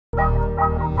Hello,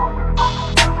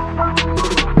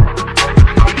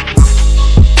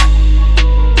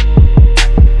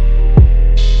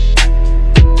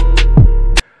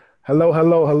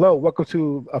 hello, hello. Welcome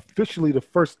to officially the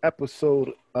first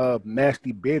episode of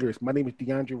Nasty Baiters. My name is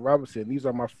DeAndre Robinson. These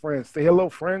are my friends. Say hello,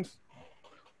 friends.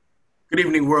 Good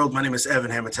evening, world. My name is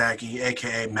Evan Hamataki,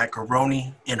 a.k.a.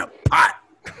 Macaroni in a Pot.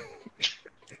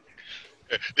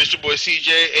 This your boy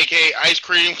CJ, a.k.a. Ice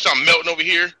Cream, because I'm melting over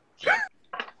here.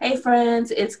 Hey,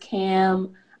 friends. It's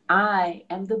Cam. I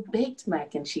am the baked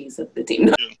mac and cheese of the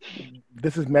team.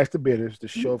 This is Master Debaters, the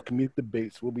show of comedic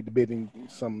debates. We'll be debating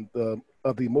some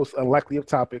of the most unlikely of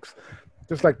topics,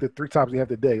 just like the three topics we have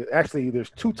today. Actually, there's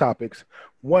two topics.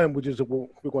 One, which is we're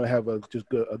going to have a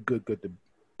good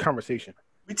conversation.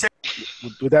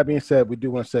 With that being said, we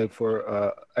do want to say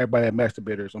for everybody at Master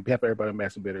Debaters, on behalf of everybody at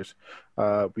Master Debaters,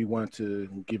 we want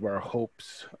to give our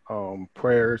hopes,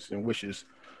 prayers, and wishes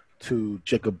to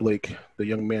Jacob Blake, the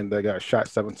young man that got shot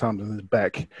 7 times in his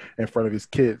back in front of his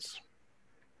kids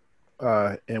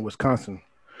in Wisconsin.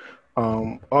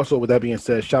 Also, with that being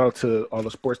said, shout out to all the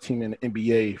sports team in the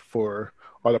NBA for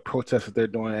all the protests that they're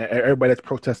doing, and everybody that's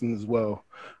protesting as well.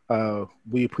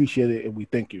 We appreciate it and we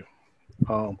thank you.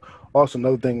 Also,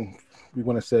 another thing we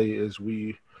want to say is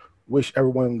we wish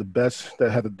everyone the best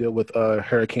that had to deal with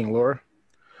Hurricane Laura.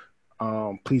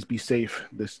 Please be safe.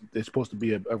 This is supposed to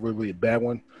be a really bad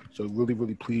one, so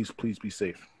really please be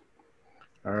safe.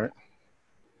 All right.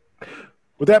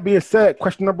 With that being said,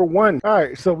 question number 1. All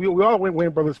right, so we all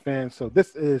Wayans Brothers fans, so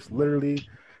this is literally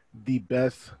the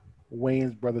best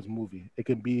Wayans Brothers movie. It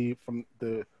can be from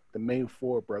the main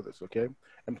 4 brothers, okay?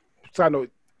 And side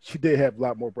note, she did have a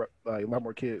lot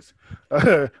more kids,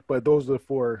 but those are the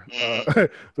 4.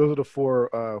 Those are the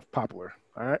 4 popular.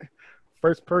 All right.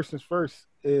 First person's first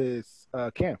is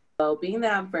Cam. So, being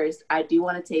that I'm first, I do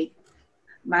want to take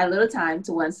my little time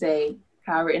to say,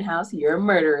 Kyle Rittenhouse, you're a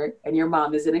murderer, and your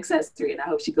mom is an accessory, and I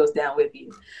hope she goes down with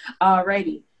you.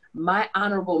 Alrighty. My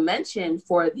honorable mention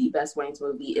for the best Wayans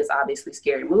movie is obviously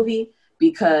Scary Movie,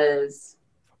 because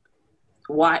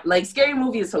Scary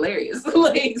Movie is hilarious.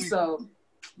 So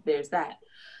there's that.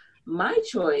 My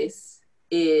choice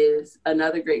is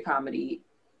another great comedy,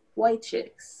 White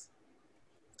Chicks.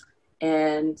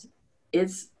 And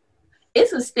it's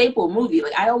a staple movie.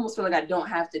 I almost feel like I don't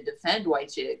have to defend White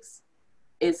Chicks.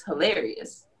 It's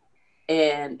hilarious.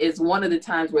 And it's one of the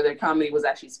times where their comedy was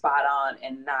actually spot on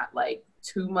and not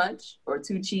too much or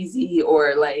too cheesy,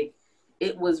 or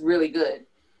it was really good.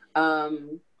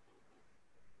 I'm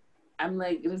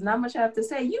there's not much I have to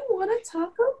say. You want to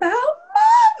talk about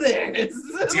mothers.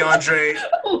 DeAndre,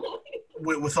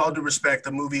 with all due respect,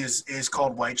 the movie is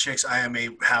called White Chicks. I am a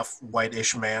half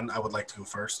white-ish man. I would like to go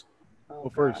first.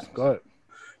 Go first. Go ahead.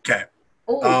 Okay.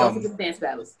 Oh, don't forget the dance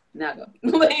battles. Now go.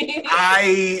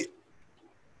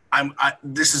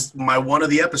 This is my one of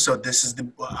the episode. This is the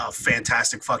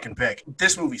fantastic fucking pick.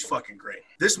 This movie's fucking great.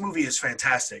 This movie is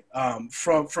fantastic.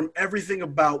 From everything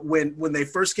about when they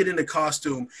first get into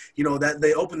costume, that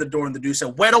they open the door and the dude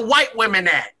said, "Where the white women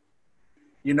at?"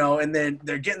 And then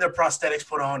they're getting their prosthetics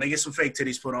put on. They get some fake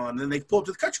titties put on. And then they pull up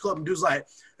to the country club and dude's like,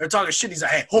 they're talking shit. He's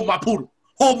like, "Hey, hold my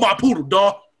poodle,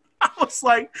 dog." I was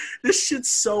like, this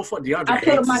shit's so fun. DeAndre I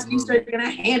put my feet straight and I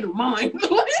handle mine.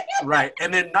 Right.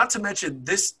 And then not to mention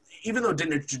this, even though it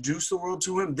didn't introduce the world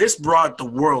to him, this brought the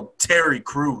world Terry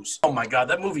Crews. Oh my God,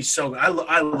 that movie's so good.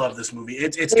 I love this movie.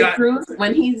 It's Terry got Crews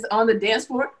when he's on the dance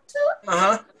floor.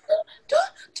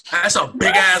 That's a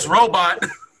big ass robot.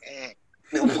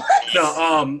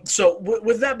 No, so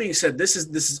with that being said, this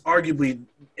is arguably,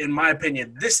 in my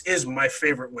opinion, this is my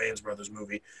favorite Wayans Brothers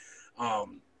movie.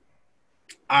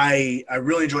 I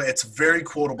really enjoy it. It's very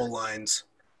quotable lines.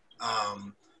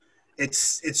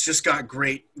 It's just got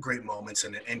great moments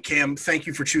in it. And Cam, thank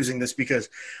you for choosing this, because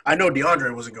I know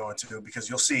DeAndre wasn't going to, because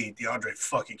you'll see DeAndre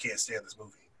fucking can't stand this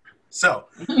movie. So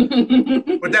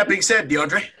with that being said,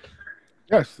 DeAndre.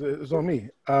 Yes, it's on me.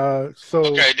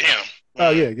 Okay, damn.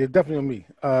 Yeah, definitely on me.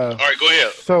 All right, go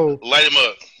ahead. So light him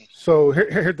up. So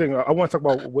here's the thing. I want to talk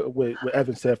about what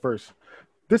Evan said first.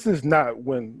 This is not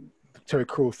when Terry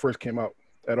Crews first came out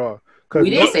at all. We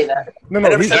didn't say that. No.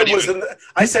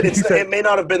 I said it may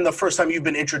not have been the first time you've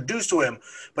been introduced to him,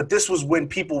 but this was when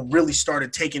people really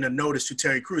started taking a notice to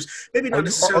Terry Crews. Maybe not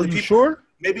necessarily. Are you sure?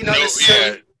 Maybe not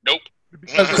necessarily. Yeah, nope.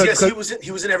 Yes,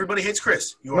 he was in Everybody Hates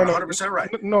Chris. You are 100%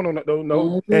 right. No.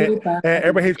 And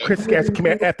Everybody Hates Chris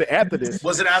came after this.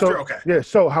 Was it after? So, okay. Yeah.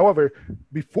 So, however,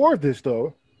 before this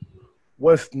though,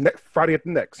 was Friday at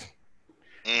the Next.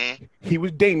 Mm-hmm. He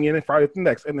was Damien in Friday at the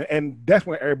Next, and that's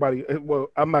when everybody.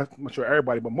 Well, I'm not sure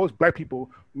everybody, but most black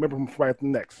people remember him from Friday at the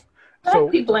Next.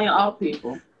 Black people ain't all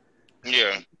people.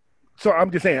 Yeah. So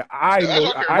I'm just saying,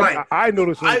 I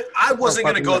noticed. I wasn't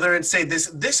gonna go there and say this.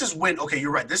 This is when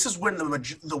you're right. This is when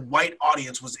the white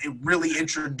audience was really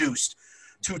introduced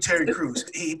to Terry Crews.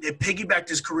 It piggybacked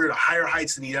his career to higher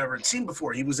heights than he'd ever seen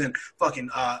before. He was in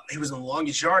he was in The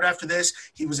Longest Yard after this.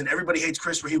 He was in Everybody Hates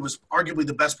Chris, where he was arguably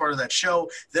the best part of that show.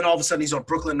 Then all of a sudden he's on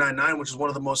Brooklyn Nine-Nine, which is one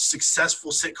of the most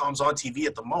successful sitcoms on TV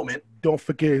at the moment. Don't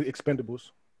forget Expendables.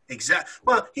 Exactly.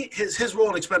 Well, his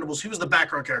role in Expendables, he was the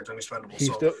background character in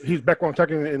Expendables. He's background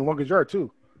talking in Longest Yard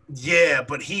too. Yeah,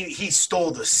 but he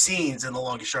stole the scenes in The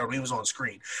Longest Yard when he was on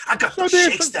screen. I got the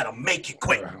shakes that'll make it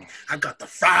quick. I got the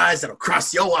fries that'll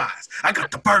cross your eyes. I got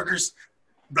the burgers.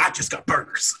 I just got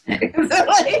burgers.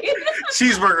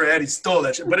 Cheeseburger Eddie stole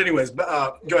that shit. But anyways,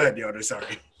 go ahead, Yoder.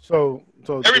 Sorry. So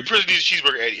every prison needs a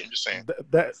cheeseburger Eddie. I'm just saying.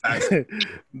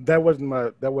 That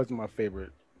wasn't my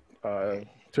favorite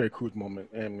Terry Crews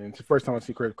moment. And it's the first time I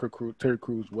see Terry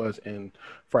Crews was in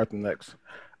Friday the Next.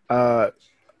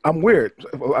 I'm weird.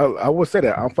 I will say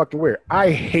that. I'm fucking weird.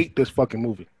 I hate this fucking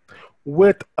movie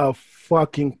with a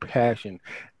fucking passion.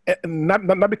 And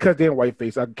not because they're in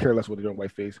whiteface. I care less what they're in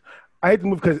whiteface. I hate the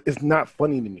movie because it's not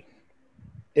funny to me.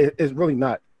 It's really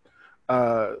not.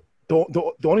 The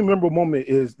only memorable moment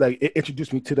is like it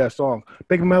introduced me to that song.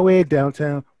 Making my way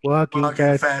downtown, walking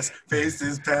fast,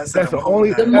 faces past. That's the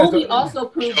only. The movie also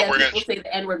proved that people say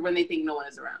the N-word when they think no one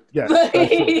is around. Yes,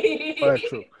 that's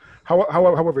true.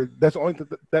 However, that's the only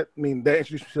that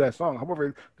introduced me to that song.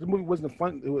 However, this movie wasn't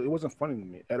fun. It wasn't funny to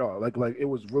me at all. Like it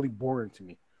was really boring to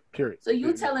me. Period. So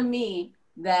you telling me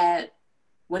that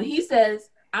when he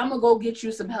says, "I'm gonna go get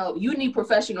you some help. You need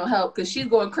professional help because she's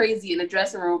going crazy in the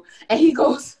dressing room," and he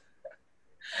goes,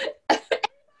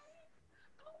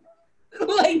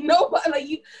 like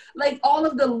nobody, like all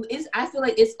of the. I feel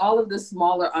like it's all of the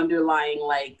smaller underlying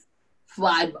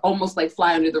almost like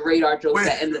fly under the radar jokes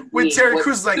that end up when Terry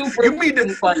Crews like, you mean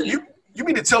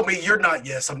to tell me you're not?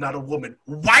 Yes, I'm not a woman.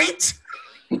 White.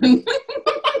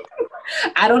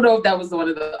 I don't know if that was one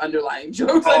of the underlying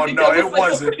jokes. Oh no, it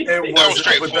wasn't. It wasn't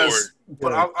straightforward.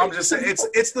 But I'm just saying,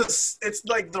 it's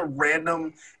like the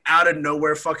random out of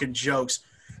nowhere fucking jokes.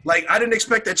 Like I didn't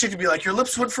expect that chick to be like, your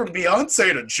lips went from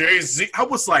Beyonce to Jay-Z. I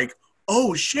was like,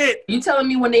 oh shit. You telling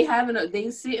me when they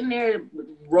sitting there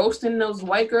roasting those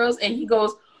white girls and he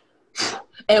goes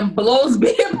and blows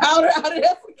baby powder out of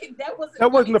that freaking that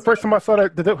wasn't the first time I saw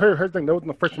that. Her thing. That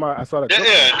wasn't the first time I saw that.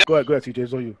 Yeah. Go ahead, TJ.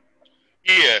 It's on you.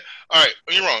 Yeah. All right.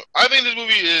 You're wrong. I think this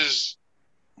movie is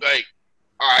like,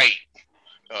 all right.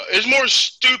 It's more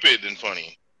stupid than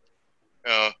funny.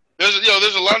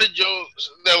 There's a lot of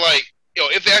jokes that like,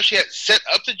 if they actually had set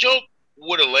up the joke,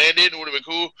 would have landed, would have been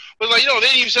cool. But like, they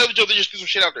didn't even set up the joke. They just threw some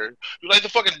shit out there. Like the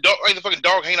fucking dog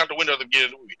hanging out the window at the beginning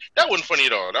of the movie. That wasn't funny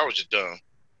at all. That was just dumb.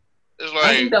 It's like,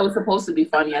 I think that was supposed to be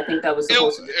funny. I think that was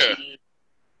supposed to be.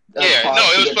 It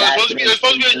was supposed to be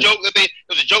a joke that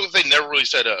they never really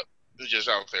set up. It was just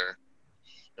out there.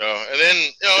 And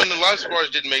then and a lot of stories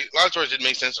didn't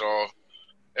make sense at all.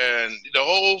 And the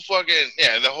whole fucking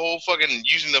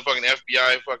using the fucking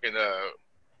FBI fucking the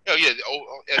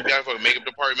FBI fucking makeup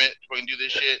department to fucking do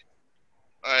this shit.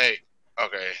 Like,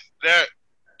 okay, that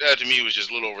to me was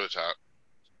just a little over the top.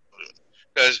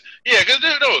 Because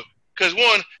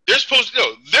one, they're supposed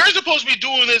to be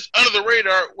doing this under the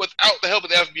radar without the help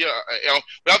of the FBI,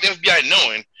 without the FBI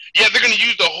knowing. Yeah, they're gonna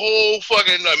use the whole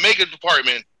fucking makeup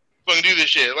department to fucking do this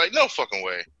shit. Like, no fucking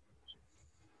way.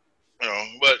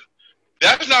 But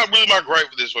that's not really my gripe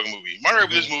with this fucking movie. My gripe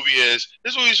with this movie is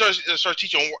this movie starts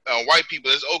teaching white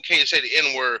people that it's okay to say the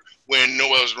N-word when no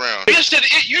one else around. You just said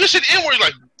the N-word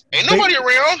like, ain't nobody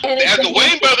around. As the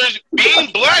Wayans brothers, being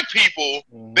black people,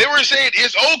 they were saying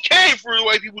it's okay for the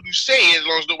white people to say it as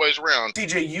long as nobody's around.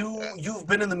 DJ, you've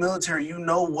been in the military. You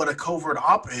know what a covert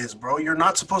op is, bro. You're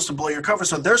not supposed to blow your cover.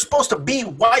 So they're supposed to be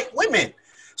white women.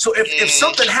 So if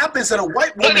something happens that a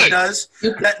white woman does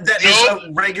that is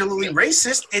regularly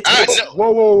racist, it's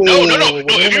whoa. No.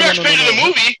 If you actually paid the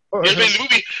movie,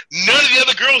 none of the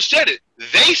other girls said it.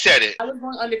 They said it. I was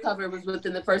going undercover. It was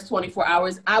within the first 24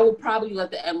 hours. I will probably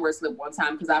let the N-word slip one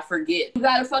time because I forget. You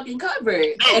got to fucking cover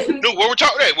it. No. What we're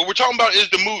talking about is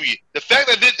the movie. The fact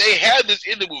that they had this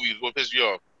in the movie is what pissed me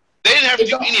off. They didn't have to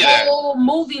do any of that. The whole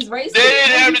movie's racist. They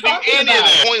didn't have to do any of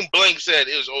that. Point blank said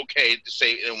it was okay to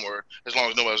say N-word as long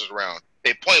as nobody else was around.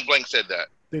 They point blank said that.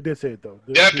 They did say it though.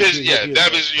 That pissed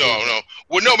no.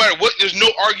 Well, no matter what, there's no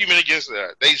argument against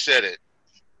that. They said it.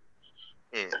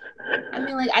 I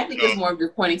mean, I think it's more of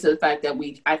just pointing to the fact that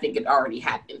I think it already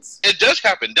happens. It does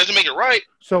happen. Doesn't make it right.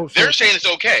 So they're saying it's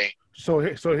okay. So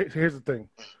here's the thing.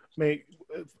 I mean,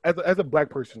 as a black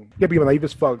person, you gotta be naive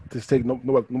as fuck to say no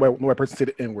white person say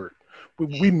the N-word.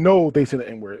 we know they said the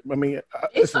N-word. I mean,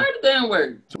 they started the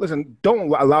N-word. So listen,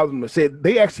 don't allow them to say it.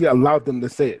 They actually allowed them to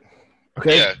say it.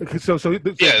 Okay. Yeah. So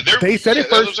they said it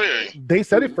first. They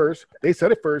said it first. They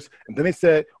said it first, and then they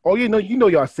said, "Oh, you know,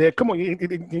 y'all said, come on, you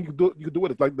can do it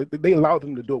with it." Like they allowed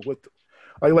them to do it with.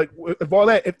 Like if all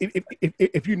that,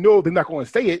 if you know they're not going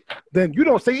to say it, then you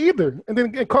don't say it either, and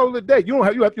then call it a day. You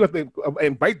have to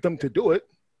invite them to do it.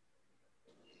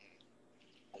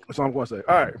 That's all I'm going to say.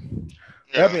 All right.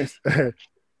 Yeah.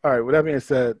 All right. With that being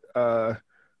said,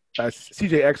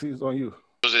 CJ actually is on you.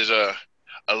 This is a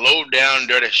low down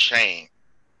dirty shame.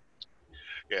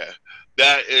 Yeah,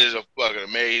 that is a fucking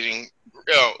amazing,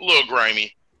 a little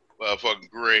grimy, fucking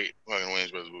great fucking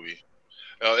Wayans Brothers movie.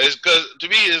 It's because to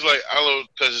me it's like I love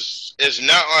because it's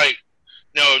not like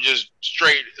just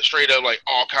straight up like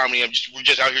all comedy. We're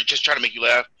just out here just trying to make you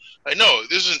laugh. Like no,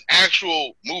 this is an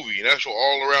actual movie, an actual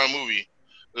all around movie.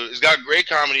 It's got great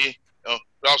comedy. It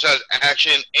also has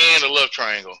action and a love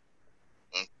triangle.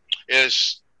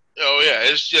 It's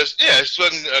it's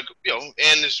fucking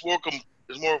and it's more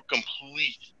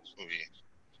complete movie.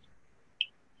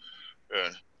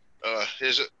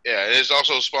 It's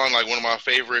also spawned like one of my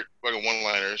favorite fucking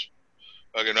one-liners.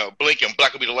 Fucking blink and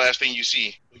black will be the last thing you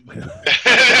see.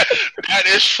 That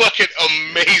is fucking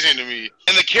amazing to me,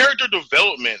 and the character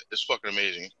development is fucking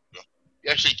amazing.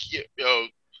 They actually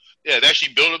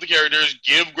build up the characters,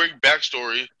 give great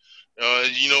backstory.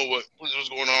 You know what's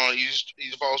going on. He's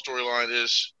the fall storyline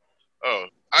is.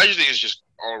 I just think it's just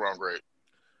all around great.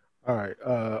 All right,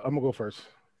 I'm gonna go first.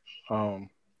 A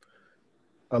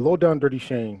Low Down Dirty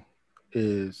Shame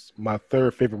is my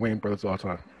third favorite Wayans Brothers of all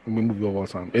time. Movie of all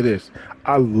time. It is.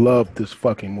 I love this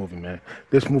fucking movie, man.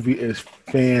 This movie is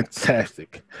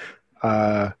fantastic.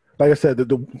 Like I said,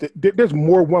 there's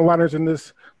more one-liners in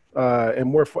this,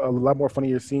 and a lot more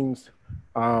funnier scenes.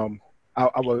 I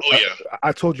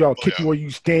told y'all, kick you where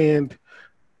you stand.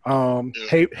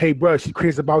 Hey, bro, she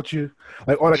crazy about you,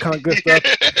 like all that kind of good stuff.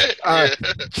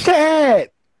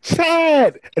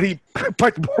 Chad, and he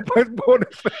punched the ball in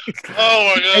his face.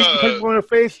 Oh my god! He punched the ball in his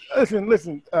face.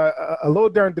 Listen. A Low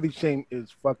Down Dirty Shame is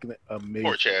fucking amazing.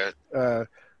 Poor Chad.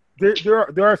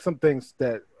 There are some things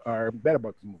that are bad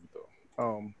about this movie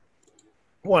though.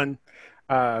 One,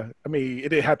 I mean, it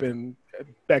didn't happen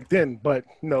back then, but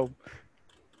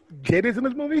Jada's in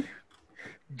this movie.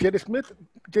 Jada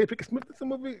Pinkett Smith is in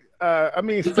the movie. I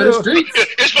mean, still,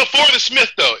 it's before the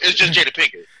Smith though. It's just Jada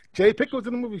Pinkett. Jada Pinkett was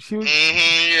in the movie. She was.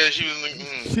 She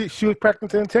was. She was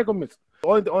practicing entanglements.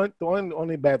 The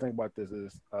only bad thing about this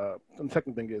is, the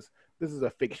second thing is, this is a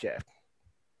fake Shaft.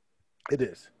 It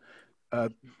is.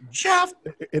 Shaft.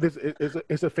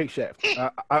 It's a fake Shaft.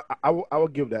 I will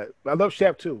give that. I love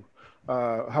Shaft too.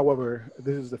 However,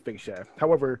 this is a fake Shaft.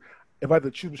 However, if I had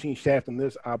to choose between Shaft and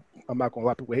this, I'm not gonna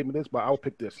lie, people hate me this, but I'll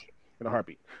pick this in a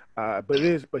heartbeat.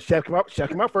 But Shaft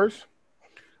came out first.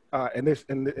 And this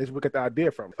we get the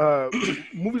idea from.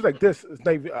 Movies like this is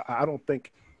not even, I don't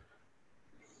think.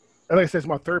 Like I said, it's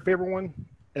my third favorite one,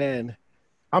 and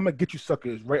I'm Gonna Get You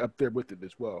Suckers right up there with it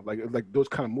as well. Like those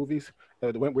kind of movies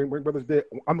the Wayans Brothers did.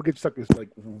 I'm Gonna Get You Suckers like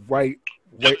right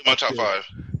my top five.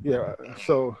 Yeah.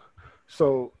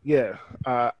 So yeah,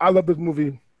 I love this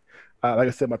movie. Like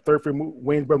I said, my third favorite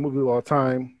Wayans Brothers movie of all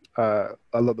time. I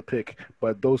love the pick,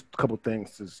 but those couple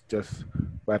things is just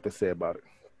what I have to say about it.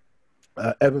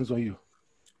 Evans, on you.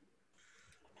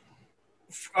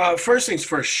 First things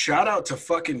first, shout out to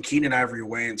fucking Keenan Ivory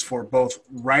Wayans for both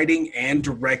writing and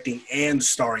directing and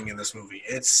starring in this movie.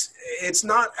 It's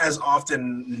not as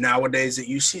often nowadays that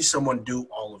you see someone do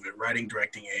all of it, writing,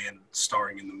 directing, and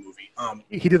starring in the movie.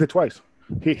 He did it twice.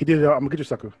 He did I'm Gonna Get You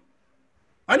Sucker.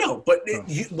 I know, but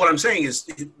what I'm saying is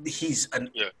he's an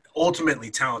ultimately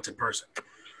talented person.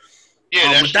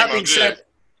 Yeah,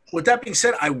 with that being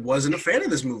said, I wasn't a fan of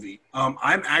this movie. I'm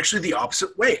actually the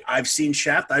opposite way. I've seen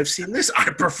Shaft. I've seen this. I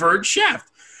preferred Shaft.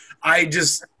 I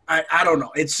don't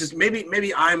know. It's just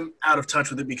maybe I'm out of touch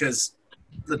with it because,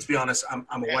 let's be honest, I'm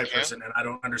a white person and I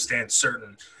don't understand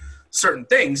certain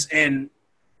things. And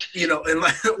and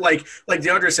like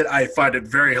DeAndre said, I find it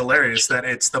very hilarious that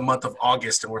it's the month of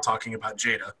August and we're talking about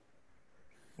Jada.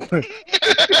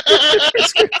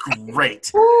 It's great.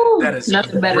 Ooh, that is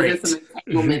nothing better great. than some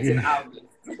moments in August.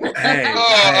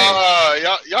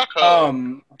 Y'all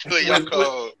cold. Y'all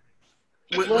cold.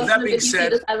 With that being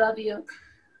said, I love you.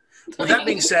 With that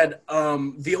being said,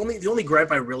 the only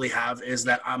gripe I really have is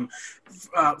that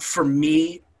for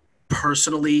me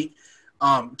personally,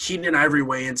 Keenan Ivory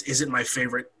Wayans isn't my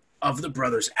favorite of the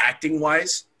brothers acting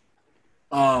wise.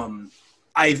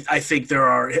 I think there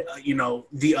are,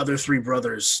 the other three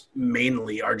brothers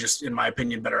mainly are just, in my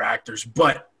opinion, better actors.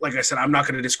 But like I said, I'm not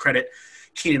going to discredit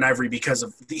Keenen Ivory because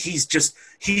of he's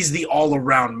the all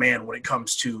around man when it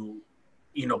comes to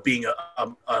being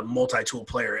a multi-tool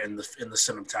player in the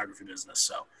cinematography business.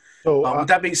 So with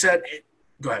that being said,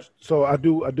 go ahead. So I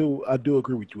do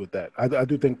agree with you with that. I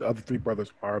do think the other three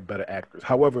brothers are better actors.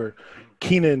 However,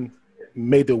 Keenen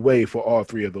made the way for all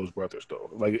three of those brothers, though.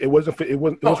 Like it wasn't for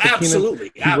absolutely,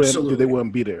 Keenen, absolutely, they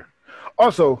wouldn't be there.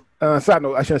 Also, side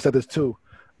note, I should have said this too.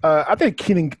 I think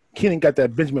Keenen got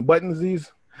that Benjamin Button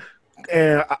disease,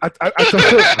 and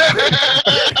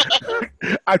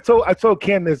I told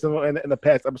Candace in the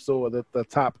past episode of the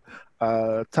top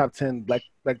 10 black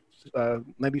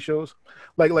 90 shows,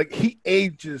 like he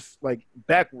ages like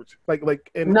backwards,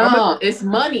 it's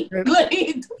money.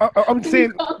 I'm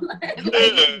saying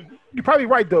you're probably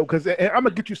right though, because I'm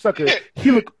gonna get you sucker.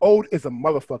 He look old as a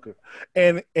motherfucker,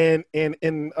 and in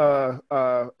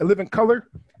A Living Color,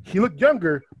 he looked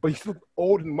younger, but he still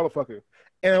old and motherfucker.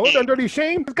 And I looked on Dirty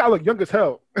Shame. This guy look young as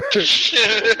hell. This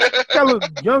guy look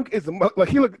young as a like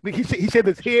he shaved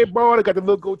his head bald. He got the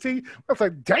little goatee. I was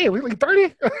like, damn, he's like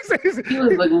 30. He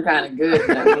was looking kind of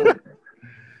good.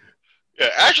 Yeah,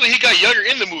 actually, he got younger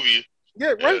in the movie.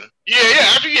 Yeah, right.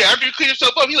 Yeah. After he cleaned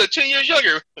himself up, he looked 10 years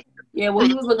younger. Yeah, well,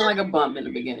 he was looking like a bum in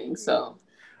the beginning. So.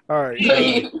 All right.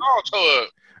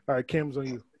 All right, Cam's on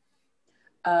you.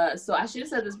 So I should have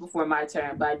said this before my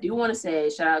turn, but I do want to say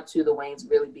shout out to the Wayans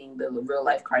really being the real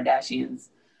life Kardashians,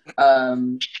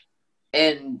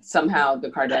 and somehow the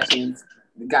Kardashians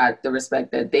got the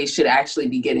respect that they should actually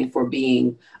be getting for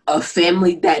being a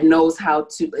family that knows how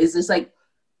to is just like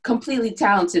completely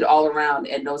talented all around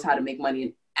and knows how to make money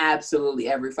in absolutely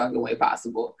every fucking way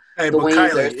possible. Hey, the but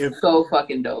Wayans Kylie, are so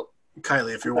fucking dope.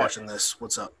 Kylie, if you're watching this,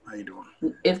 what's up? How you doing?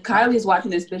 If Kylie's watching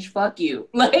this, bitch, fuck you.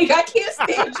 Like, I can't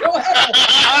stand your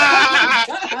ass.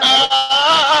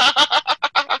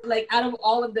 Like, out of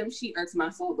all of them, she irks my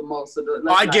soul the most. So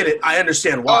I get it. I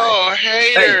understand why. Oh,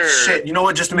 hater. Hey, shit. You know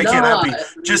what? Just to make him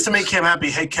happy.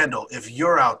 Hey, Kendall, if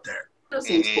you're out there. That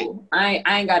seems cool. I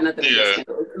ain't got nothing against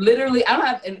Kendall. Literally, I don't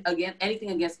have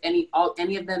anything against any of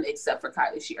them except for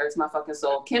Kylie. She irks my fucking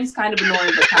soul. Kim's kind of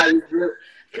annoying, but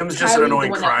Kim's just an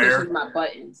annoying crier. That pushes my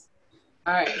buttons.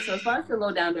 All right, so as far as the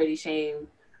Low Down Dirty Shame,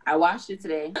 I watched it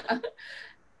today.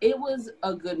 It was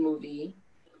a good movie.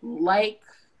 Like,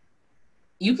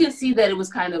 you can see that it was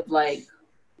kind of like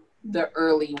the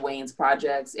early Wayans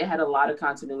projects. It had a lot of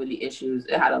continuity issues.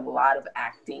 It had a lot of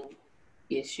acting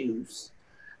issues.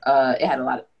 It had a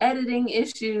lot of editing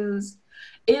issues.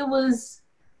 It was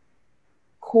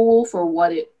cool for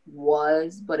what it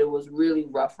was, but it was really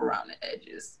rough around the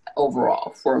edges overall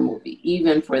for a movie,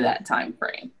 even for that time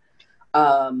frame.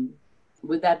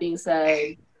 With that being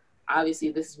said, obviously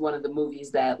this is one of the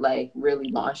movies that like really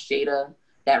launched Jada.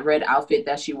 That red outfit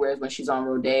that she wears when she's on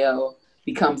Rodeo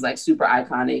becomes like super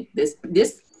iconic. This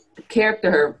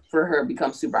character for her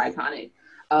becomes super iconic.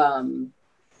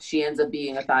 She ends up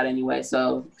being a thought anyway.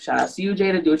 So shout out to you,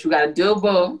 Jada. Do what you gotta do,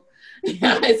 boo.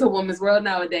 It's a woman's world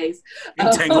nowadays.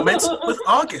 Entanglements with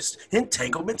August.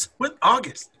 Entanglements with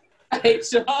August. I hate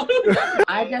y'all.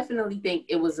 I definitely think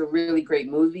it was a really great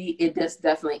movie. It just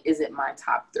definitely isn't my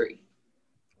top 3.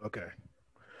 Okay.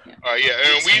 Yeah.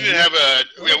 And we didn't have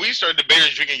we started the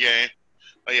Bears drinking game.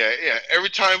 Yeah. Every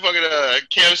time fucking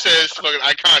Cam says fucking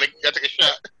iconic, you gotta take a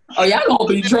shot. Oh, y'all gonna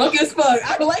be drunk as fuck.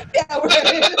 I like that word.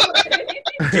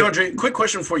 DeAndre, quick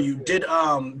question for you. Did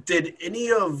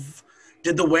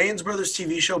the Wayans Brothers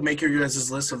TV show make your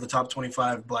guys' list of the top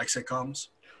 25 black sitcoms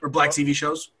or black TV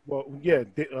shows? Well, yeah,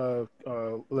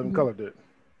 Living Color did.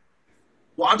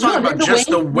 Well, I'm talking about just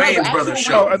the Wayans Brothers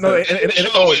show. The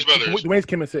Wayans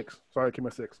came in 6. Sorry, it came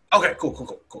in 6. Okay,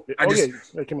 cool. I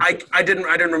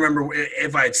didn't remember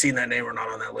if I had seen that name or not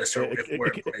on that list or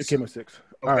it came in 6.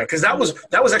 Okay, because that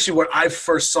was actually where I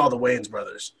first saw the Wayans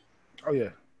Brothers. Oh yeah,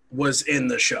 was in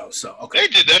the show. So okay, they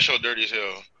did that show dirty as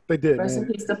hell. They did. Rest in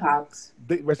peace to Pops.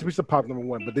 Rest in peace to Pops number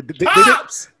 1, but they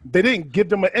didn't give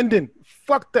them an ending.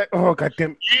 Fuck that. Oh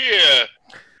goddamn. Yeah.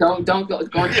 Don't go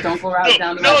right down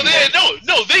the road.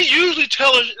 They usually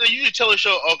tell a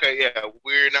show, okay, yeah,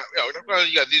 we're not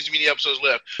you got these many episodes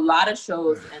left. A lot of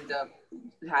shows end up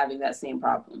having that same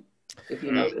problem, if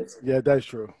you notice. Yeah, that's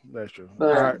true. But,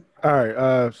 all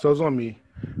right. So it's on me.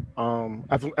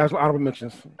 As honorable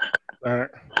mentions. All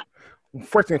right.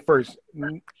 First thing first,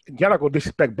 y'all not gonna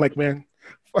disrespect Blank Man.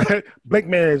 Blank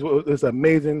Man is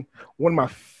amazing. One of my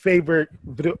favorite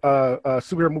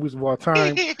superhero movies of all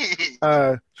time.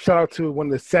 Shout out to one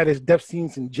of the saddest death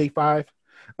scenes in J5.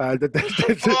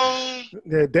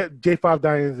 J5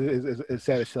 dying is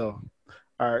sad as hell.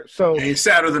 All right, so he's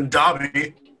sadder than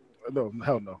Dobby. No,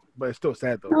 hell no, but it's still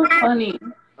sad though. So funny.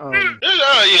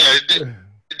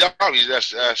 Dobby,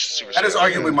 that's super. That is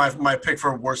arguably my pick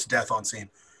for worst death on scene.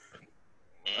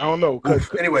 I don't know.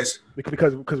 Anyways,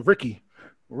 because Ricky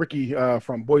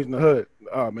from Boys in the Hood,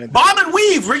 man. Bob and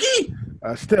weave, Ricky.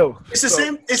 Still, it's the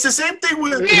same. It's the same thing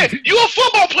with. Yeah, you a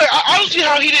football player. I don't see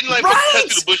how he didn't like cut through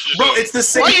the bushes. Bro, it's the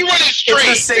same. Why you running straight?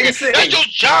 It's the same thing. That's your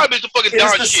job is to fucking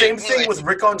dodge shit. It's the same thing with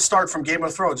Rickon Stark from Game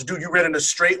of Thrones. Dude, you ran in a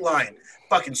straight line.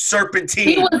 Fucking serpentine.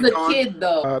 He was a kid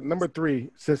though. Number 3,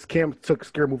 since Cam took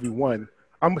Scary Movie 1,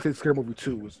 I'm gonna say Scary Movie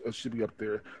 2 should be up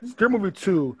there. Scary Movie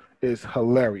 2 is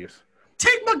hilarious.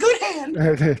 Take my good hand.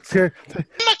 My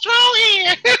strong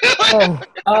hand.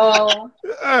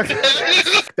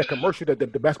 That commercial, that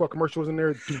the basketball commercial was in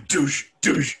there. Douche.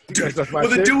 That's Well,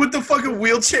 the dude with the fucking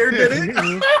wheelchair did it.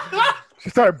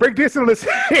 She started breakdancing.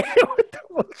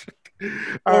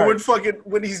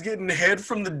 When he's getting head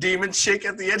from the demon chick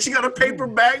at the end, she got a paper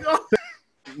bag on.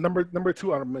 Number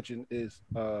 2 I want to mention is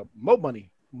Mo Money.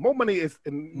 Mo Money is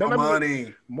Mo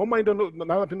Money. Mo Money don't know. Not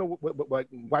a lot of people know what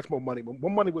watch Mo Money. But Mo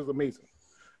Money was amazing.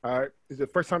 It's the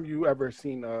first time you ever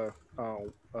seen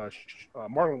Marlon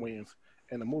Wayans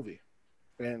in a movie,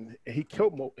 and he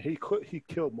killed Mo. He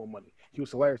killed Mo Money. He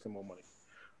was hilarious in Mo Money.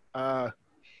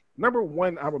 Number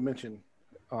 1 I would mention.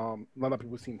 A lot of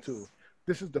people have seen too.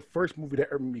 This is the first movie that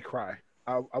ever made me cry.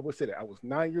 I would say that I was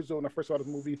 9 years old when I first saw this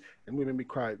movie, and it made me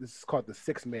cry. This is called The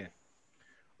Sixth Man.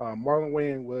 Marlon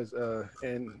Wayans was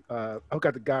I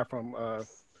got the guy from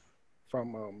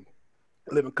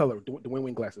Living Color, Dwayne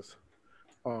Wayne glasses.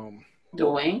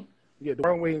 Dwayne? Yeah,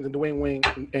 Marlon Wayans and Dwayne Wayne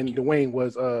and Dwayne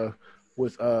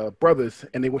was brothers,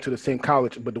 and they went to the same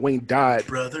college, but Dwayne died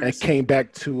and came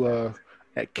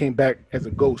back as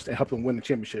a ghost and helped him win the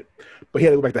championship. But he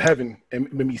had to go back to heaven, and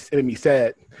it made me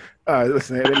sad.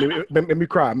 Listen, it made me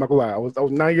cry. I'm not gonna lie. I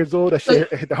was 9 years old. That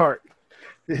shit hit the heart.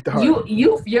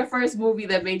 Your first movie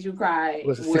that made you cry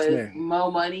was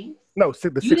Mo Money? No, The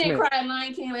Sixth Man. You didn't cry at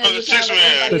Lion King? The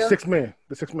Sixth Man.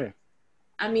 The Sixth Man.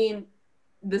 I mean,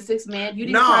 The Sixth Man. You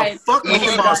didn't cry. Fuck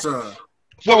Mufasa.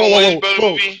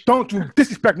 Whoa. Don't you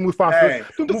disrespect Mufasa. Hey,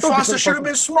 Mufasa should have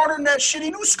been smarter than that shit. He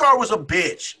knew Scar was a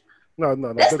bitch. No.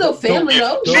 That's still family,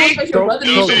 though. I'm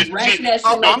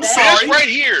sorry. This right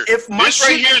here is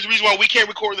the reason why we can't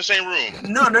record in the same room.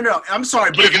 No. I'm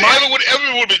sorry. But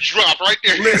everyone would be dropped right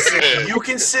there. Listen, you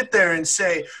can sit there and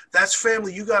say, that's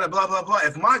family, you got to blah, blah, blah.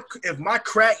 If my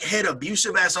crackhead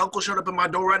abusive ass uncle showed up in my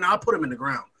door right now, I'll put him in the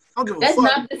ground. I don't give a fuck.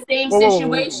 That's not the same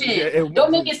situation. Don't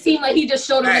make it seem like he just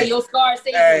showed up at your Scar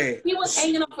station. He was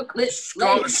hanging off a cliff.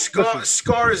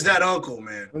 Scar is that uncle,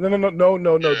 man. No.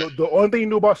 The only thing you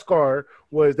knew about Scar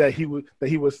was that he was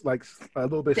like a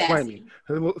little bit slimy,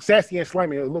 sassy and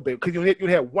slimy a little bit. Because you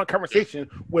had one conversation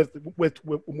with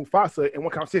Mufasa and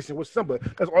one conversation with Simba.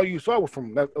 That's all you saw from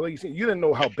him. That's all you seen. You didn't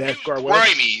know how bad Scar was.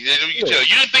 Grimy. You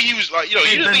didn't think he was like, you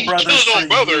didn't think he killed his own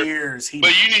brother,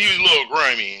 but you knew he was a little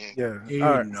grimy. Yeah.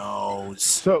 Who knows?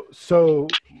 So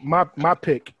my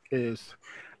pick is,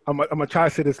 I'm gonna try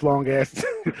to say this long ass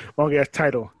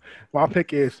title. My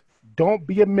pick is Don't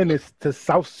Be a Menace to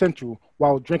South Central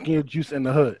While Drinking Your Juice in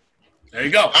the Hood. There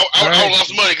you go. I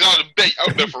lost money because I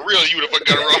would bet for real you would have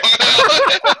got it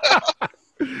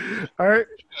wrong. All right.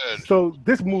 So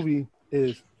this movie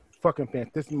is fucking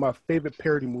fantastic. This is my favorite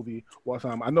parody movie of all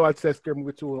time. I know I said Scary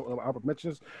Movie 2 on Albert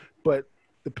Mentions, but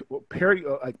the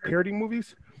parody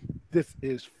movies, this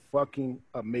is fucking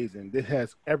amazing. This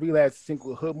has every last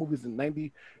single hood movies in the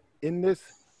 90s in this,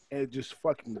 and it's just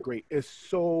fucking great. It's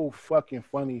so fucking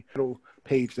funny. Little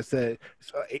page that said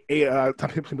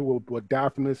people will die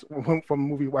from this, from the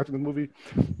movie, watching the movie,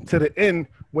 to the end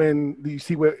when you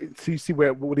see what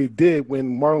they did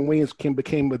when Marlon Wayans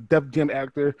became a Def Jam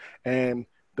actor, and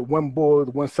the one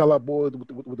sellout boy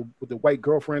with the white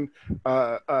girlfriend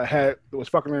was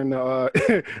fucking her in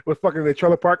the was fucking in the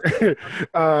trailer park.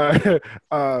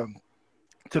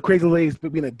 To Crazy Legs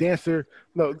being a dancer.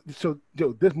 No, so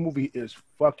this movie is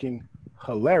fucking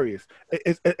hilarious.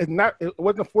 It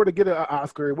wasn't for to get an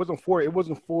Oscar. It wasn't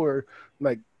for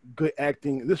like good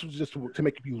acting. This was just to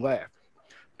make you laugh.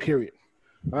 Period.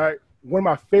 All right. One of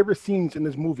my favorite scenes in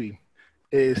this movie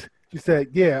is she said,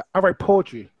 "Yeah, I write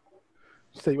poetry."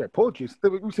 She said, "You write poetry?"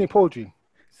 We've seen poetry.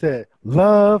 Said,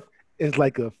 "Love is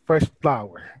like a fresh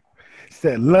flower."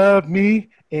 Said, "Love me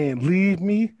and leave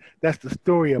me. That's the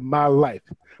story of my life.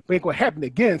 But ain't gonna happen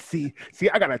again. See,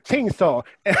 I got a chainsaw.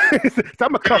 So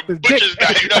I'm gonna cuff his dick.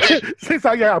 I'm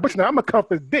gonna cuff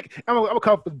his dick. I'm gonna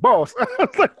cuff his boss." I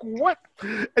was like, what?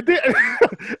 And then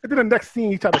the next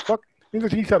scene, he tried to fuck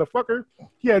her.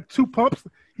 He had 2 pumps.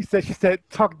 She said,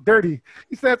 "Talk dirty."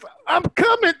 He says, "I'm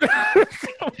coming."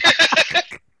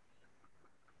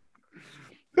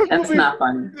 That's not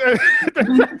funny.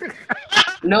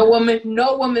 No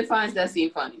woman finds that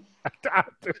scene funny.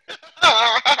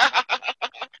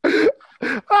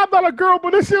 I'm not a girl,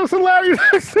 but this shit was hilarious.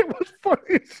 That shit was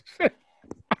funny as shit.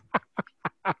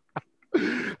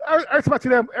 Every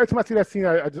time I see that scene,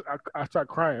 I start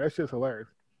crying. That shit's hilarious.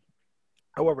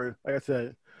 However, like I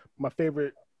said, my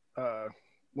favorite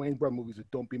Wayne's Brother movies is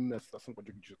Don't Be Missed. That's something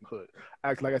you can hood.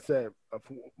 Actually, like I said, a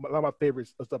lot of my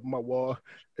favorites are up on my wall.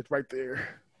 It's right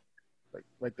there, like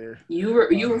right there. You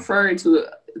referred to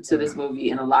this movie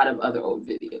in a lot of other old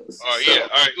videos. All right, yeah.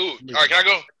 All right, ooh. All right, can I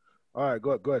go? All right,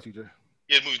 go ahead, CJ.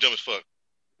 Yeah, the movie's dumb as fuck.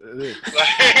 It is.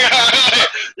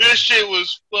 This shit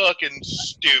was fucking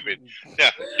stupid. Now,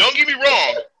 don't get me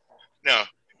wrong. Now,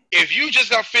 if you just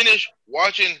got finished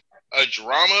watching a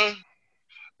drama,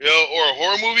 or a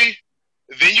horror movie,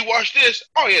 then you watch this,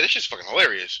 oh yeah, this shit's fucking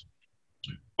hilarious.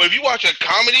 But if you watch a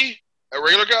comedy, a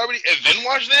regular comedy, and then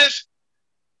watch this,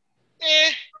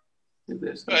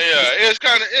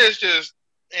 it's just.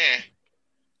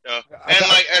 And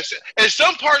like, at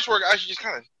some parts were actually just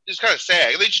kind of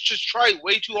sad. They just tried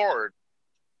way too hard.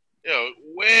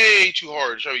 Way too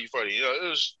hard to try to be funny. It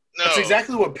was no. That's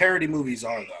exactly what parody movies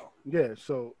are, though. Yeah.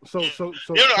 So.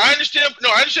 I understand. No,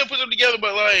 I understand putting them together,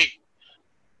 but like,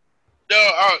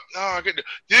 I couldn't.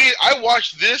 I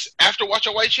watched this after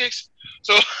watching White Chicks,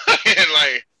 so and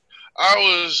like, I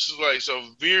was like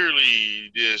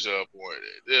severely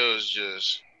disappointed. It was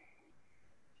just.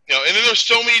 And then there's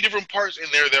so many different parts in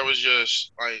there that was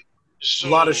just like so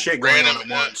a lot of shit going random on at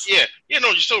once.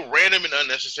 Just so random and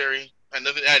unnecessary. Had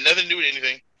nothing to do with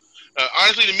anything.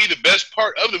 Honestly, to me, the best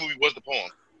part of the movie was the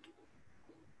poem.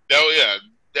 That was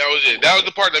it. That was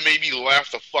the part that made me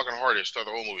laugh the fucking hardest throughout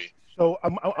the whole movie. So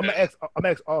I'm gonna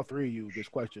ask all three of you this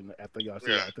question after y'all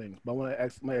see other things. But I want to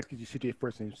ask you CJ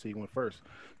first, and you see one first.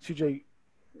 CJ,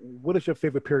 what is your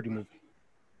favorite parody movie?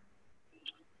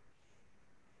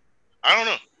 I don't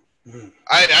know.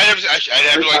 I'd have to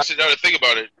like sit down and think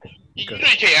about it. You know, you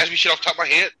can't ask me shit off the top of my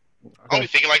head. I'll be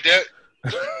thinking like that.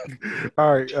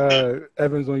 All right,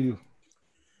 Evans, on you.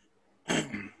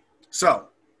 So,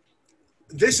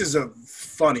 this is a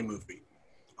funny movie.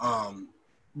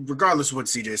 Regardless of what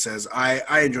CJ says,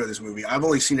 I enjoy this movie. I've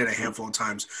only seen it a handful of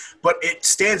times, but it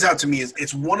stands out to me as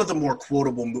it's one of the more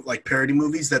quotable like parody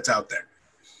movies that's out there.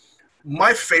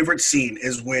 My favorite scene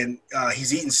is when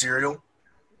he's eating cereal.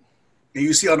 And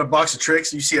you see on a box of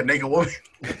tricks, you see a naked woman.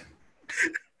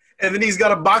 And then he's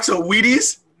got a box of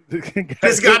Wheaties.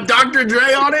 It's got Dr.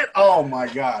 Dre on it. Oh, my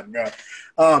God,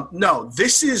 bro. No,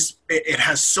 it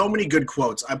has so many good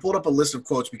quotes. I pulled up a list of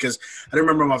quotes because I didn't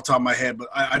remember them off the top of my head, but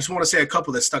I just want to say a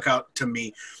couple that stuck out to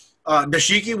me.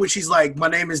 Dashiki, which he's like, my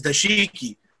name is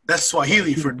Dashiki. That's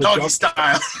Swahili for doggy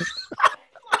style.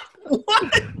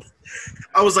 What?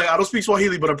 I was like, I don't speak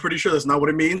Swahili, but I'm pretty sure that's not what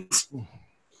it means.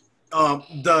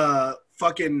 The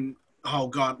fucking, oh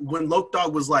God, when Loke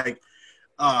Dog was like,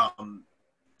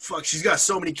 fuck, she's got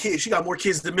so many kids. She got more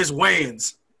kids than Miss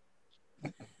Wayans.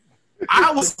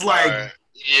 I was like,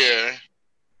 yeah.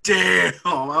 Damn.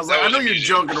 I was like, I know you're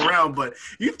joking around, but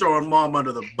you throwing mom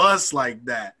under the bus like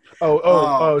that.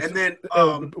 And then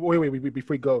wait,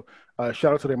 before you go,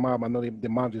 shout out to their mom. I know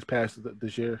their mom just passed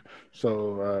this year.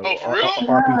 So for real?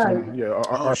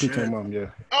 RP to their mom, yeah.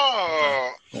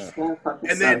 Oh. Yeah.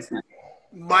 And then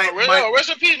rest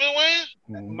in peace, Miss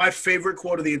Wayne. My favorite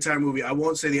quote of the entire movie, I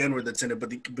won't say the N-word that's in it, but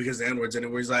because the N-word's in it,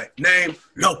 where he's like, name,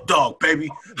 Loke Dog, baby.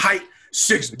 Height,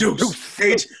 6 deuce.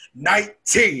 Age,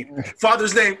 19.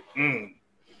 Father's name,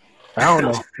 I don't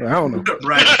know.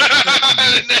 Right.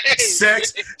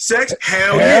 Sex,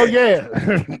 hell yeah.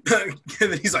 And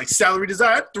then he's like, salary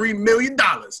desired, $3 million.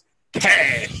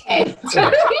 Cash.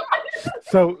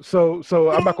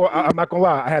 So I'm not gonna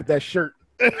lie. I have that shirt.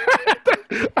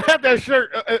 I have that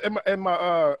shirt in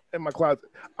my closet.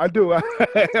 I do. I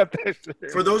have that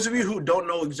shirt. For those of you who don't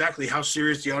know exactly how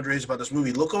serious DeAndre is about this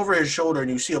movie, look over his shoulder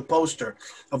and you see a poster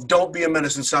of "Don't Be a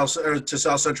Menace to South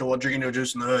Central while drinking your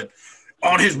juice in the hood"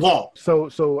 on his wall.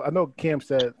 So I know Cam's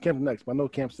next, but I know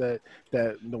Cam said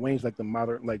that the Wayans like the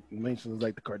modern, like Wayans is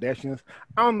like the Kardashians.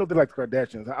 I don't know if they like the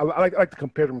Kardashians. I like to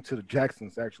compare them to the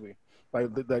Jacksons actually.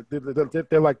 Like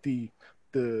they're like the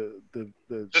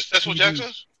that's what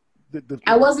Jacksons.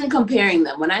 I wasn't comparing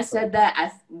them. When I said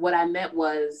that, what I meant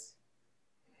was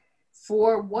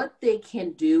for what they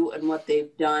can do and what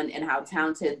they've done and how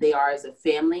talented they are as a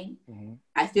family. Mm-hmm.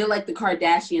 I feel like the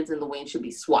Kardashians and the Wayans should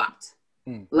be swapped.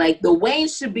 Like the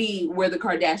Wayans should be where the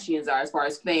Kardashians are as far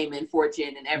as fame and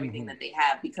fortune and everything that they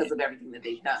have because of everything that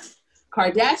they've done.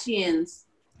 Kardashians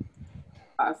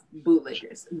are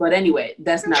bootlickers. But anyway,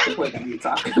 that's not the point that we're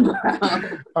talking about.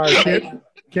 All right,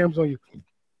 Cam's on you.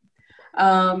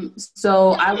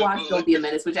 So I watched Don't Be a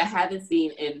Menace, which I haven't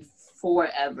seen in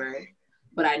forever,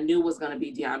 but I knew was gonna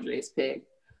be DeAndre's pick.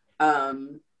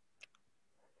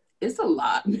 It's a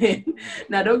lot, man.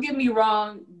 Now, don't get me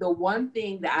wrong. The one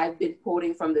thing that I've been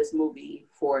quoting from this movie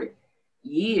for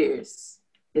years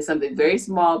is something very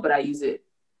small, but I use it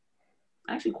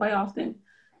actually quite often.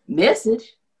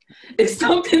 Message is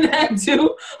something that I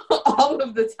do all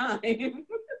of the time.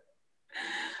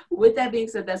 With that being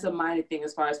said, that's a minor thing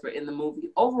as far as for in the movie.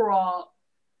 Overall,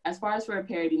 as far as for a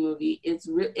parody movie,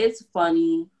 it's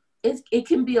funny. It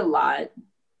can be a lot.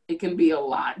 It can be a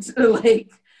lot. Like,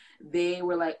 they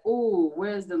were like, "Oh,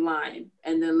 where's the line?"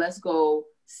 And then let's go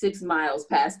 6 miles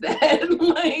past that,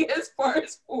 like, as far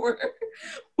as for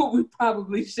what we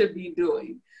probably should be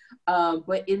doing.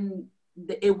 But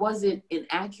it wasn't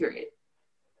inaccurate.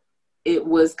 It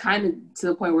was kind of to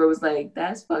the point where it was like,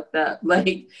 that's fucked up. Like,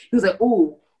 he was like,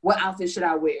 "Oh, what outfit should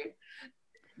I wear?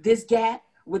 This Gap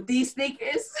with these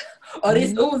sneakers or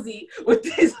this Uzi with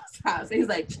this socks?" And he's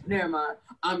like, "Never mind.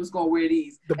 I'm just gonna wear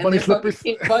these." The bunny slippers.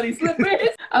 Bunny slippers.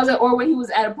 I was like, or when he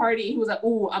was at a party, he was like,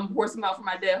 "Ooh, I'm pour some out for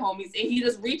my dead homies," and he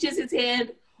just reaches his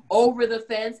hand over the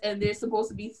fence, and there's supposed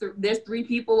to be there's 3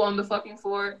 people on the fucking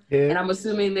floor, and I'm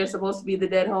assuming they're supposed to be the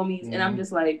dead homies, and I'm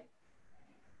just like,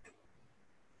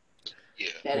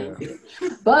 that ain't it.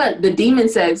 But the demon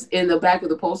sex in the back of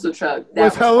the postal truck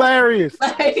was hilarious.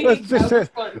 Like, that was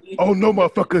funny. Oh no,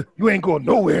 motherfucker, you ain't going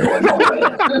nowhere.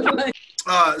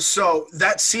 So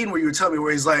that scene where you were telling me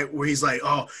where he's like,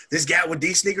 "Oh, this guy with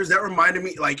these sneakers," that reminded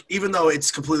me, like, even though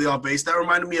it's completely off base, that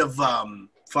reminded me of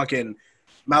fucking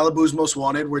Malibu's Most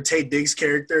Wanted, where Taye Diggs'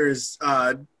 character is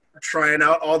trying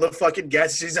out all the fucking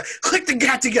gadgets. He's like, "Click the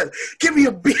gat together, give me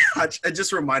a biatch." It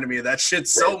just reminded me of that shit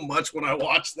so much when I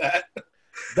watched that.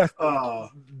 That's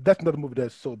another movie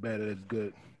that's so bad that it's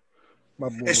good.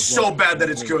 It's so bad that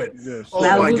it's good. Yes.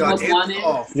 Oh my god!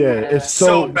 It's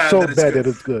so bad that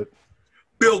it's good.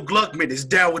 Bill Gluckman is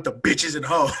down with the bitches and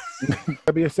hoes.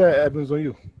 That being said, Evans, on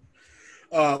you.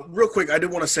 Real quick, I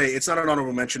did want to say it's not an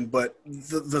honorable mention, but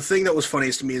the thing that was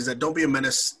funniest to me is that Don't Be a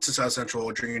Menace to South Central,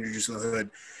 which you're introducing the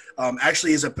hood,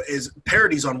 actually is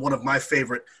parodies on one of my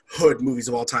favorite hood movies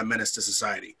of all time, Menace to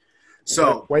Society.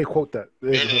 So why you quote that?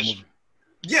 It is a hood movie.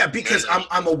 Yeah, because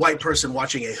I'm a white person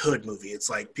watching a hood movie. It's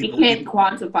like he can't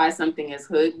quantify something as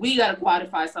hood. We gotta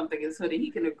quantify something as hood, and he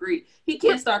can agree. He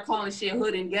can't start calling shit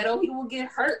hood and ghetto. He will get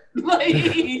hurt. Like,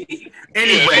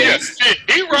 anyways,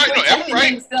 he right. No, I'm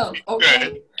right. Himself,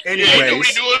 okay.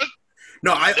 Anyways,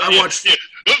 no, I watched. Yeah,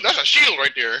 that's a shield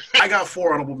right there. I got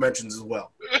 4 honorable mentions as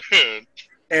well,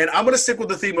 and I'm gonna stick with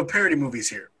the theme of parody movies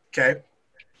here. Okay.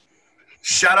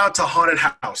 Shout out to Haunted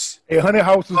House. Hey, Haunted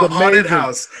House was amazing. Haunted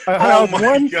House. Haunted House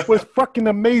 1 was fucking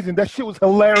amazing. That shit was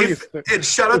hilarious. And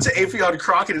shout out to Afion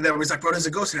Crockett and that was like, "Bro, there's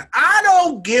a ghost in there." I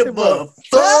don't give a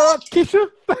fuck. Keisha?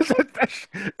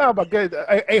 Oh my god.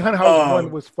 Haunted House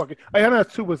 1 was fucking. Haunted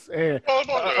House 2 was.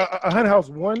 Haunted House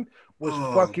 1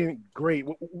 was fucking great.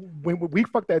 When we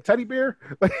fucked that teddy bear.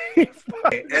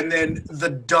 And then the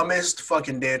dumbest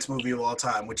fucking dance movie of all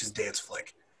time, which is Dance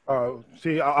Flick.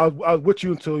 See, I was with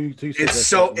you until you said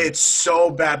that. It's so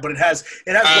bad, but it has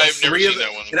what, 3 of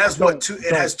them. It has what 2?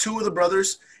 It has 2 of the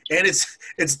brothers, and it's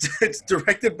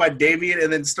directed by Damien,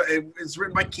 and then it's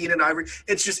written by Keenan Ivory.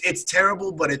 It's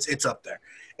terrible, but it's up there.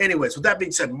 Anyways, with that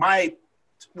being said, my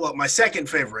second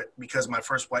favorite, because my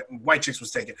first White Chicks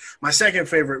was taken. My second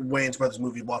favorite Wayans Brothers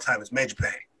movie of all time is Major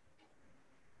Payne.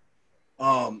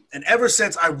 And ever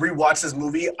since I rewatched this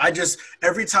movie,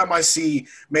 every time I see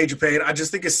Major Payne, I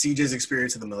just think of CJ's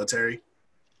experience in the military.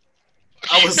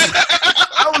 I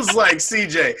was like,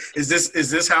 CJ, is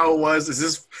this how it was?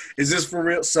 Is this for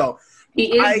real? So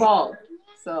he is bald.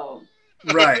 So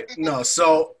right. No,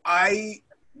 so I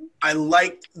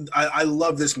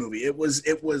love this movie. It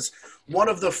was one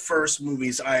of the first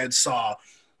movies I had saw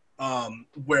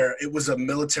where it was a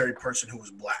military person who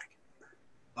was black.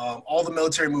 All the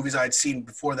military movies I had seen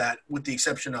before that, with the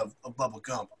exception of Bubba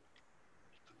Gump,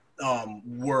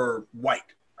 were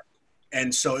white.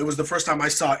 And so it was the first time I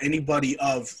saw anybody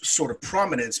of sort of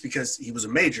prominence, because he was a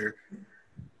major,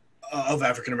 of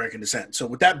African-American descent. So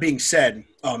with that being said,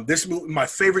 this movie, my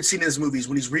favorite scene in this movie is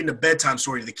when he's reading a bedtime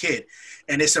story to the kid.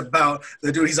 And it's about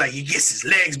the dude, he's like, he gets his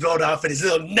legs blown off and his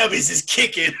little nubbies is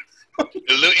kicking. The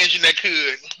little engine that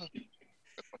could.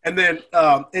 And then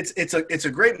it's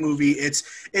a great movie. It's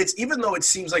even though it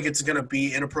seems like it's gonna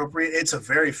be inappropriate, it's a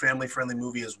very family friendly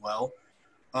movie as well.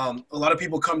 A lot of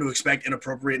people come to expect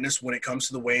inappropriateness when it comes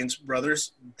to the Wayans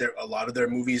brothers. A lot of their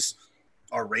movies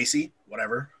are racy,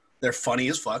 whatever. They're funny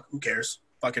as fuck. Who cares?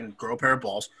 Fucking grow a pair of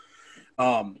balls.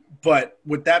 But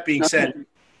with that being said,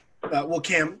 well,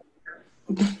 Cam,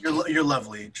 You're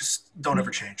lovely. Just don't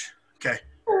ever change. Okay.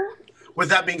 With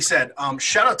that being said,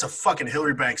 shout out to fucking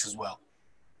Hillary Banks as well.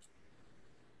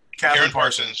 Karen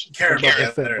Parsons. Karen.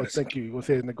 Thank you. You want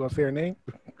to say her name?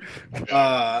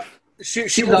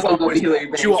 She will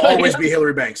always be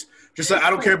Hillary Banks. Just like I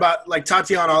don't care about like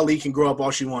Tatiana Ali can grow up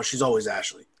all she wants. She's always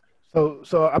Ashley.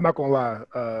 So I'm not gonna lie.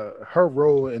 Her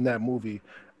role in that movie,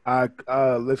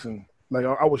 listen. Like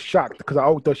I was shocked because I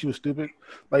always thought she was stupid.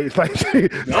 Like it's like,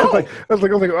 I was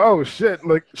like, oh shit,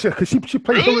 like shit, because she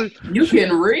played Hillary. You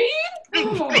can read.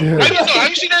 Oh. Yeah. Have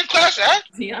you seen her in Class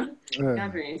Act? Yeah,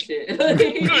 not doing shit.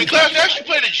 In Class Act, she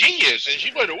played a genius, and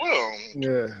she played it well.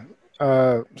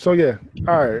 Yeah. So yeah.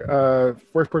 All right.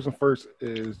 First person first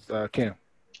is Cam.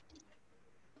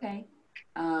 Okay.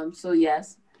 So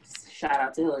yes, shout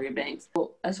out to Hillary Banks.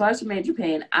 Well, as far as Major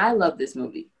Payne, I love this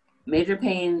movie. Major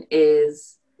Payne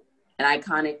is an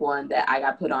iconic one that I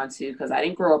got put onto because I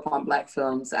didn't grow up on Black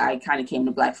films. I kind of came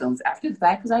to Black films after the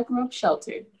fact because I grew up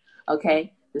sheltered.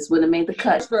 Okay, this wouldn't have made the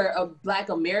cut for a Black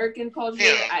American culture.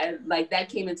 I like that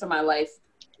came into my life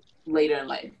later in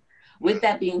life. With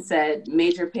that being said,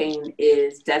 Major Payne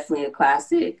is definitely a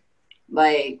classic.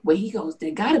 Like when he goes, there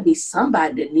gotta be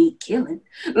somebody that need killing.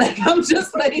 Like I'm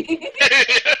just like.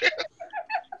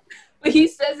 But he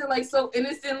says it like so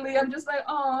innocently. I'm just like,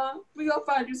 oh, we gonna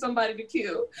find you somebody to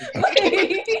kill.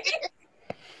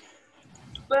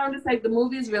 But I'm just like, the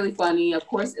movie is really funny. Of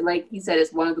course, like he said,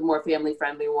 it's one of the more family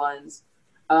friendly ones.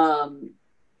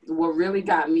 What really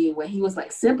got me when he was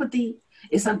like, sympathy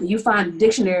is something you find in the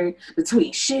dictionary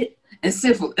between shit and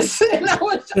syphilis. And I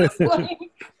was just like,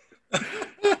 I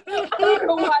don't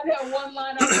know why that one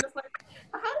line. I was just like,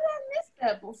 how did I miss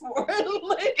that before?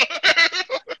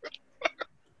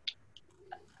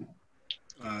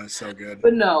 So good.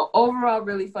 But no, overall,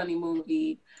 really funny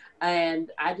movie.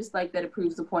 And I just like that it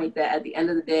proves the point that at the end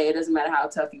of the day, it doesn't matter how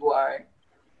tough you are,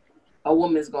 a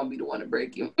woman's going to be the one to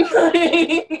break you.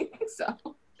 So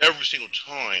every single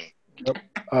time. Yep.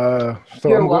 So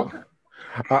you're welcome.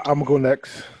 I'm going to go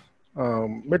next.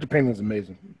 Major Payne is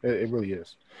amazing. It really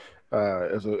is.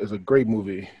 It's a great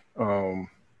movie.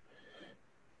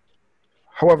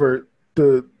 However,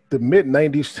 the mid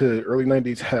 '90s to early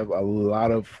 '90s have a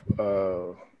lot of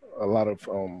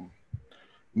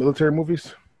military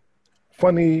movies.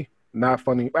 Funny, not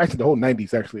funny. Actually, the whole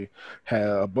 '90s actually had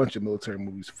a bunch of military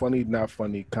movies. Funny, not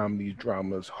funny, comedies,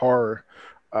 dramas, horror,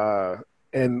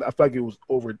 and I feel like it was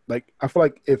over. Like I feel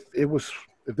like if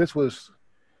this was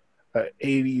an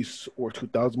 '80s or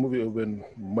 2000s movie, it would have been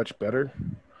much better.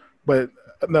 But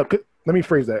no, let me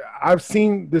phrase that. I've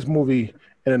seen this movie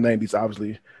in the '90s,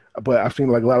 obviously. But I've seen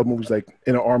like a lot of movies like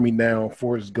In the Army Now,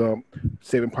 Forrest Gump,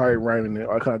 Saving Private Ryan, and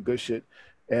all that kind of good shit.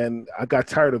 And I got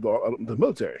tired of the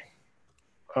military.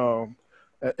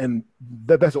 And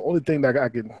that's the only thing that I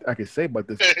can say about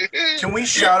this. Can we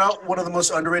shout out one of the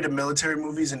most underrated military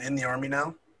movies in The Army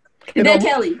Now? Cadet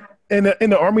Kelly. In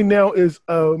the Army Now is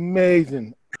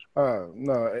amazing.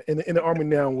 No, in the Army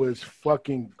Now was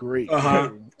fucking great.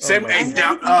 Same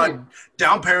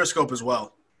down Periscope as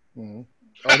well. Mm-hmm.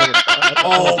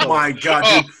 Oh my god,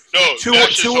 dude! No,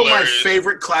 two of my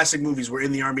favorite classic movies were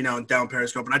In the Army Now and Down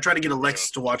Periscope, and I tried to get Alexis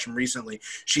to watch them recently.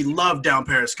 She loved Down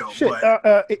Periscope. Shit,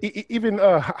 but even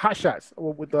Hot Shots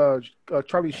with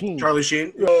Charlie Sheen. Charlie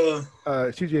Sheen.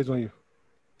 CJ is on you.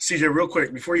 CJ, real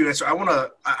quick before you answer,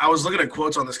 I was looking at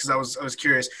quotes on this because I was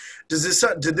curious. Do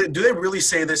they really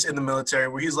say this in the military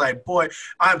where he's like, boy,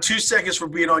 I'm 2 seconds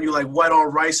from being on you like white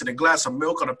on rice and a glass of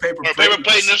milk on a paper plate in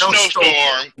a snowstorm.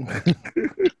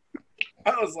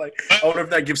 I was like, I wonder if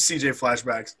that gives CJ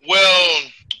flashbacks. Well,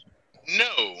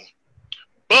 no,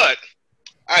 but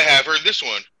I have heard this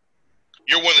one.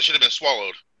 You're one that should have been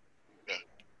swallowed.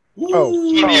 So no.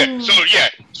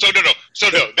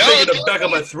 That'll the back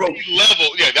of my throat.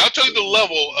 That'll tell you the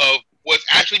level of what's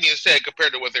actually being said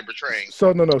compared to what they're portraying.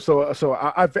 So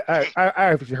I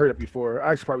actually heard it before.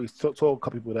 I actually probably told a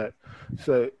couple people that.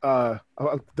 So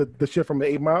the shit from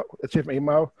 8 Mile,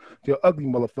 you're ugly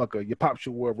motherfucker. Your pop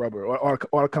should wear rubber, or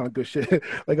all that kind of good shit.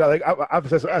 I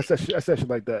said shit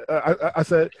like that.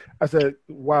 I said,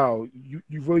 wow, you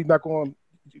really not going?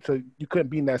 So you couldn't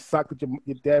be in that sock that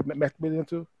your dad masturbated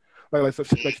into? Like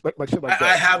shit like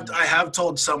that. I have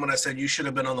told someone, I said, you should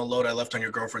have been on the load I left on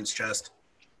your girlfriend's chest.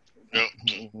 Yeah.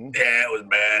 Mm-hmm. Yeah, it was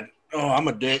bad. Oh, I'm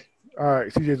a dick. All right,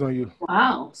 CJ's on you.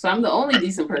 Wow. So I'm the only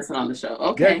decent person on the show.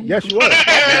 Okay. Yeah, yes, you are.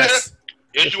 Yes,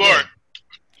 you are.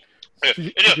 Yeah. And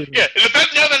the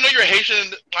fact now that I know you're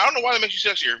Haitian, I don't know why that makes you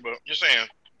sexier, but just saying.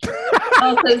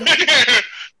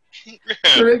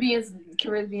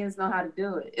 Caribbeans know how to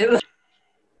do it.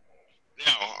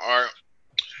 Now,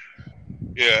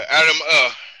 Adam,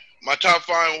 my top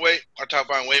five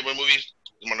Wayans movies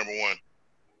is my number one.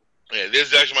 Yeah, this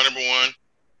is actually my number one.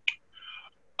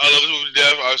 I love this movie to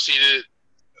death. I've seen it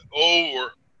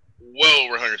well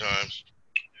over 100 times.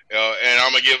 And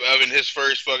I'm gonna give Evan his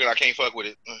first fucking. I can't fuck with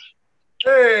it.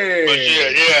 Hey. But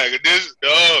shit,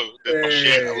 I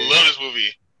love this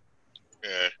movie.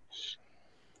 Yeah.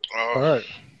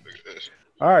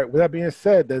 All right. With that being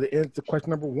said, that ends the question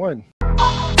number one.